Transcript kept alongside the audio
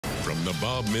From the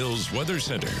Bob Mills Weather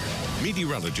Center,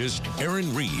 meteorologist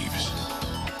Aaron Reeves.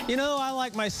 You know, I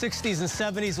like my 60s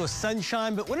and 70s with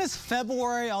sunshine, but when it's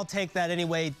February, I'll take that any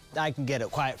way I can get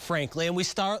it, quite frankly. And we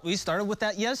started with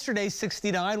that yesterday,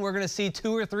 69. We're going to see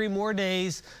 2 or 3 more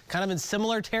days kind of in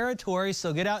similar territory,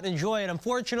 so get out and enjoy it.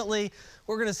 Unfortunately,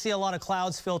 we're going to see a lot of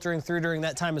clouds filtering through during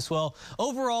that time as well.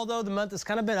 Overall, though, the month has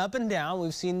kind of been up and down.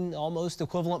 We've seen almost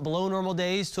equivalent below normal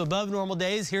days to above normal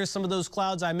days. Here's some of those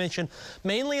clouds I mentioned,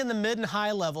 mainly in the mid and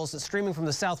high levels that's streaming from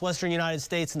the southwestern United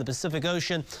States and the Pacific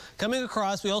Ocean. Coming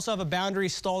across, we also have a boundary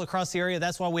stalled across the area.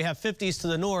 That's why we have 50s to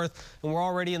the north, and we're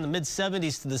already in the mid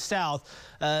 70s to the south.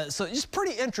 So just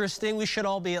pretty interesting. We should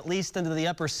all be at least into the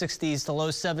upper 60s to low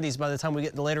 70s by the time we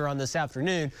get to later on this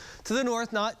afternoon. To the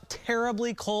north, not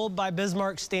terribly cold by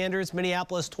Bismarck standards.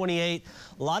 Minneapolis 28.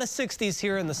 A lot of 60s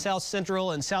here in the south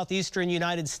central and southeastern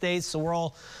United States. So we're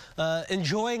all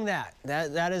enjoying that.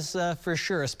 That is for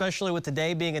sure, especially with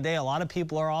today being a day a lot of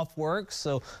people are off work.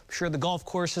 So I'm sure the golf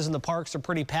courses and the parks are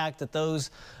pretty packed at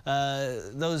those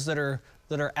that are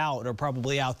out are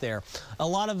probably out there. A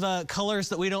lot of colors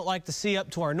that we don't like to see up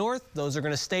to our north, those are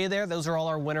going to stay there. Those are all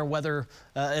our winter weather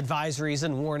advisories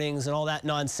and warnings and all that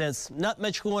nonsense. Not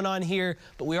much going on here,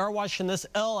 but we are watching this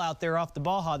L out there off the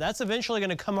Baja. That's eventually going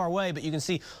to come our way, but you can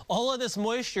see all of this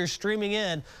moisture streaming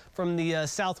in from the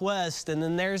southwest, and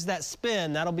then there's that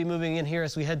spin. That'll be moving in here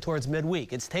as we head towards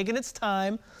midweek. It's taking its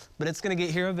time, but it's going to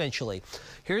get here eventually.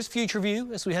 Here's future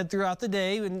view as we head throughout the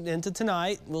day and into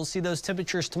tonight. We'll see those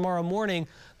temperatures tomorrow morning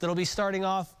that'll be starting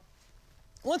off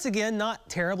once again, not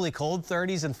terribly cold,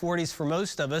 30s and 40s for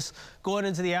most of us. Going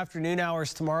into the afternoon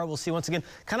hours tomorrow, we'll see once again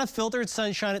kind of filtered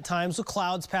sunshine at times with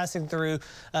clouds passing through.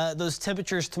 Those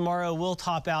temperatures tomorrow will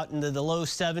top out into the low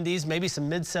 70s, maybe some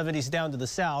mid 70s down to the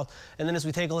south. And then as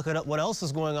we take a look at what else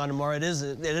is going on tomorrow, it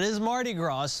is Mardi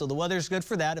Gras, so the weather's good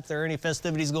for that. If there are any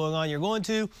festivities going on you're going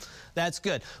to, that's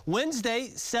good. Wednesday,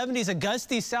 70s, a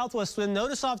gusty southwest wind.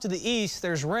 Notice off to the east,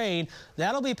 there's rain.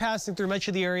 That'll be passing through much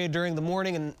of the area during the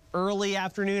morning and early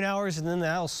afternoon hours, and then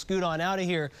that'll scoot on out of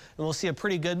here, and we'll see a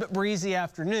pretty good but breezy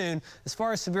afternoon. As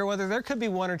far as severe weather, there could be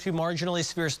 1 or 2 marginally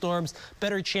severe storms.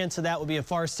 Better chance of that would be in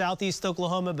far southeast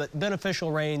Oklahoma, but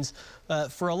beneficial rains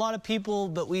for a lot of people,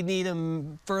 but we need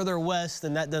them further west,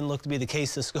 and that doesn't look to be the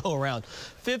case this go around.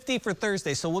 50 for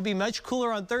Thursday, so we'll be much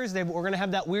cooler on Thursday, but we're going to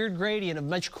have that weird gradient of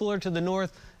much cooler to the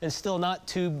north and still not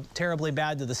too terribly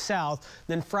bad to the south.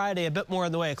 Then Friday, a bit more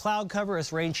in the way of cloud cover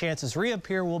as rain chances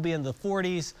reappear. We'll be in the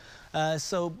 40s.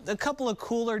 So a couple of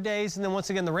cooler days, and then once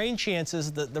again the rain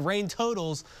chances, the rain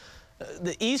totals.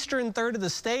 The eastern third of the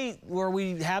state, where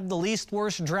we have the least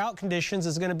worst drought conditions,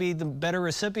 is going to be the better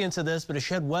recipients of this, but as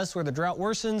you head west where the drought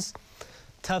worsens,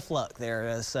 tough luck there.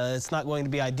 It's not going to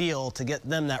be ideal to get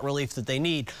them that relief that they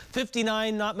need.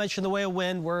 59, not much in the way of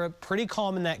wind. We're pretty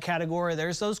calm in that category.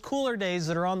 There's those cooler days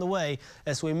that are on the way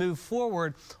as we move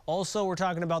forward. Also, we're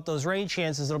talking about those rain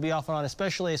chances that'll be off and on,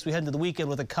 especially as we head into the weekend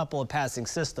with a couple of passing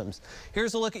systems.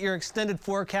 Here's a look at your extended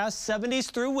forecast. 70s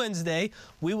through Wednesday.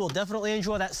 We will definitely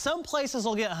enjoy that. Some places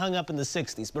will get hung up in the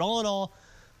 60s, but all in all,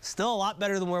 still a lot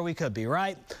better than where we could be,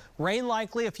 right? Rain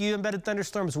likely, a few embedded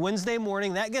thunderstorms Wednesday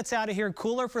morning. That gets out of here.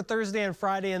 Cooler for Thursday and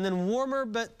Friday, and then warmer,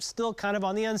 but still kind of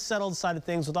on the unsettled side of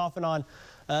things with off and on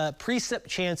precip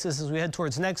chances as we head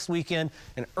towards next weekend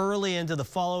and early into the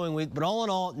following week. But all in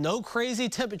all, no crazy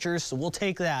temperatures, so we'll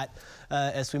take that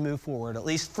as we move forward, at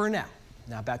least for now.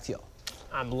 Now back to you.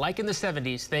 I'm liking the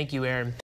 70s. Thank you, Aaron.